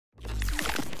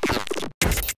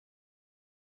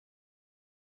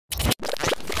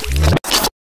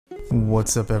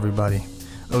What's up everybody,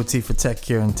 OT for Tech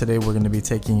here, and today we're going to be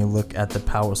taking a look at the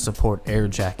PowerSupport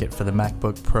AirJacket for the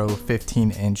MacBook Pro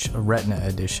 15-inch Retina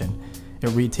edition. It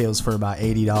retails for about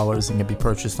 $80 and can be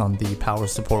purchased on the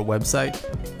PowerSupport website.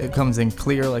 It comes in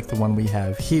clear like the one we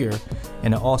have here,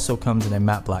 and it also comes in a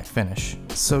matte black finish.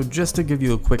 So just to give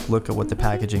you a quick look at what the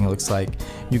packaging looks like,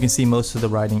 you can see most of the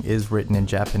writing is written in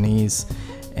Japanese,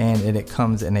 and it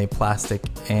comes in a plastic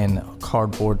and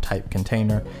cardboard type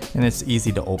container, and it's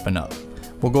easy to open up.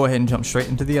 We'll go ahead and jump straight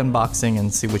into the unboxing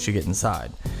and see what you get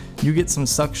inside. You get some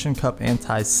suction cup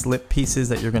anti-slip pieces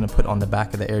that you're going to put on the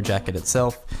back of the AirJacket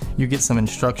itself. You get some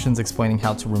instructions explaining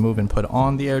how to remove and put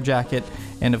on the AirJacket,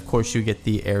 and of course you get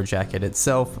the AirJacket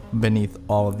itself beneath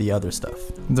all of the other stuff.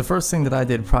 The first thing that I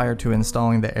did prior to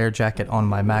installing the AirJacket on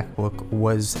my MacBook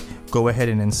was go ahead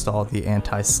and install the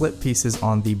anti-slip pieces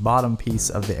on the bottom piece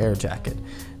of the AirJacket.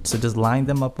 So just line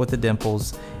them up with the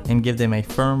dimples and give them a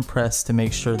firm press to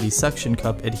make sure the suction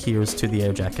cup adheres to the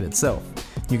AirJacket itself.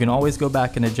 You can always go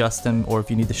back and adjust them, or if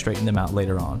you need to straighten them out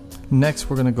later on. Next,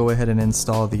 we're going to go ahead and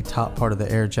install the top part of the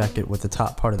AirJacket with the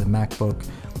top part of the MacBook.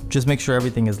 Just make sure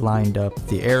everything is lined up.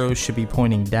 The arrows should be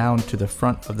pointing down to the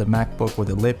front of the MacBook where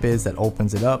the lip is that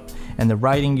opens it up, and the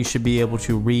writing you should be able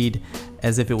to read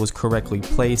as if it was correctly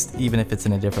placed, even if it's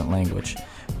in a different language.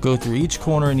 Go through each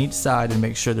corner and each side and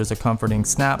make sure there's a comforting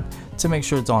snap to make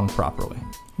sure it's on properly.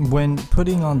 When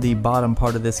putting on the bottom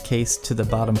part of this case to the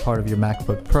bottom part of your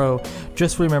MacBook Pro,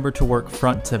 just remember to work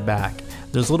front to back.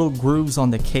 There's little grooves on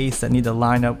the case that need to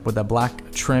line up where the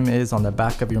black trim is on the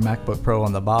back of your MacBook Pro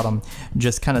on the bottom.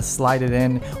 Just kind of slide it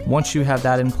in. Once you have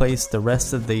that in place, the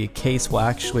rest of the case will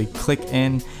actually click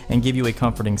in and give you a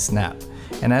comforting snap.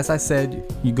 And as I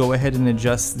said, you go ahead and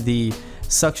adjust the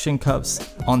suction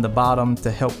cups on the bottom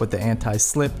to help with the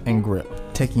anti-slip and grip.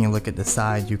 Taking a look at the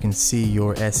side, you can see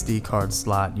your SD card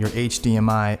slot, your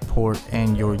HDMI port,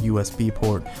 and your USB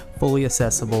port fully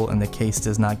accessible, and the case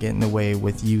does not get in the way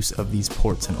with use of these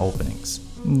ports and openings.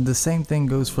 The same thing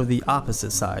goes for the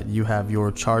opposite side. You have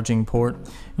your charging port,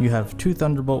 you have two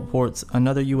Thunderbolt ports,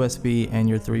 another USB, and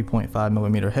your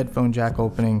 3.5mm headphone jack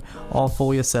opening, all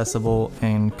fully accessible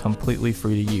and completely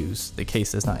free to use. The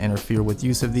case does not interfere with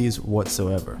use of these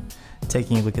whatsoever.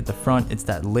 Taking a look at the front, it's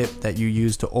that lip that you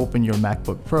use to open your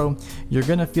MacBook Pro. You're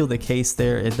gonna feel the case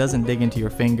there. It doesn't dig into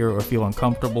your finger or feel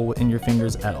uncomfortable in your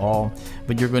fingers at all,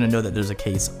 but you're gonna know that there's a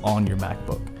case on your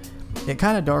MacBook. It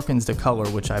kind of darkens the color,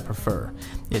 which I prefer.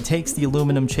 It takes the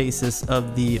aluminum chassis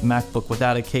of the MacBook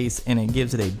without a case and it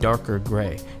gives it a darker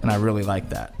gray, and I really like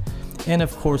that. And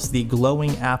of course, the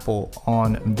glowing apple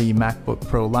on the MacBook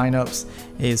Pro lineups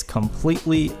is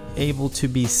completely able to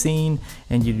be seen,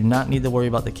 and you do not need to worry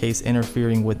about the case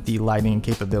interfering with the lighting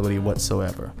capability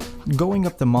whatsoever. Going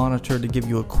up the monitor to give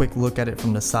you a quick look at it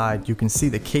from the side, you can see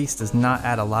the case does not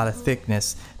add a lot of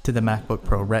thickness to the MacBook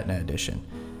Pro Retina edition.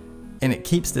 And it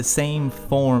keeps the same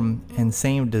form and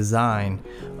same design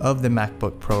of the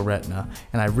MacBook Pro Retina,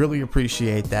 and I really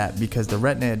appreciate that because the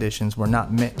Retina editions were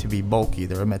not meant to be bulky.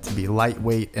 They were meant to be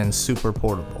lightweight and super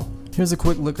portable. Here's a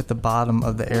quick look at the bottom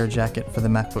of the AirJacket for the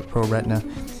MacBook Pro Retina.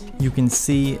 You can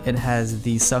see it has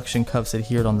the suction cups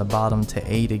adhered on the bottom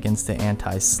to aid against the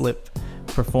anti-slip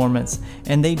performance,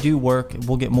 and they do work.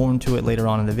 We'll get more into it later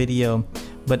on in the video,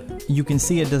 but you can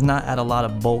see it does not add a lot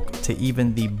of bulk to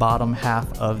even the bottom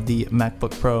half of the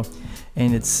MacBook Pro,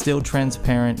 and it's still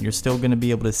transparent. You're still going to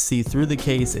be able to see through the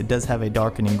case. It does have a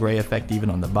darkening gray effect even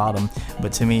on the bottom,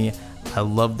 but to me, I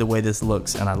love the way this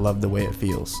looks and I love the way it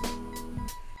feels.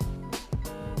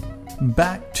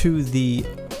 Back to the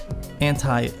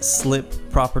anti-slip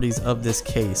properties of this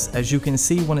case. As you can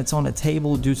see, when it's on a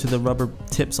table, due to the rubber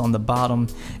tips on the bottom,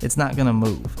 it's not going to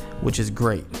move, which is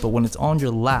great. But when it's on your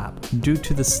lap, due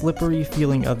to the slippery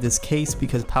feeling of this case,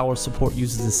 because PowerSupport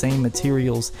uses the same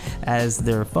materials as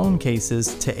their phone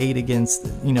cases to aid against,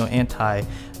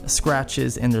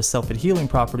 anti-scratches and their self-adhering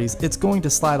properties, it's going to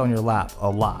slide on your lap a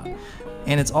lot.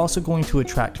 And it's also going to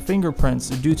attract fingerprints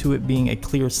due to it being a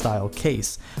clear style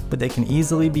case, but they can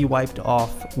easily be wiped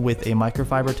off with a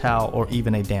microfiber towel or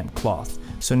even a damp cloth,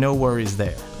 so no worries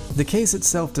there. The case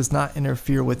itself does not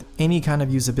interfere with any kind of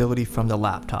usability from the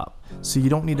laptop, so you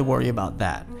don't need to worry about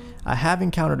that. I have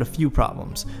encountered a few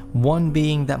problems, one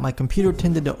being that my computer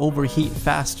tended to overheat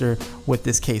faster with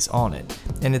this case on it,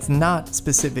 and it's not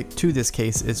specific to this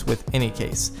case, it's with any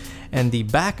case. And the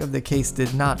back of the case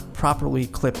did not properly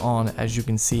clip on, as you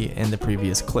can see in the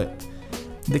previous clip.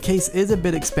 The case is a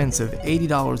bit expensive.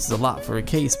 $80 is a lot for a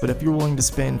case, but if you're willing to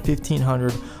spend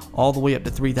 $1,500 all the way up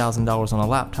to $3,000 on a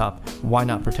laptop, why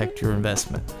not protect your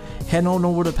investment? head on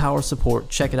over to PowerSupport,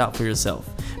 check it out for yourself.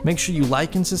 Make sure you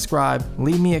like and subscribe,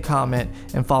 leave me a comment,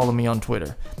 and follow me on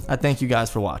Twitter. I thank you guys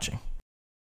for watching.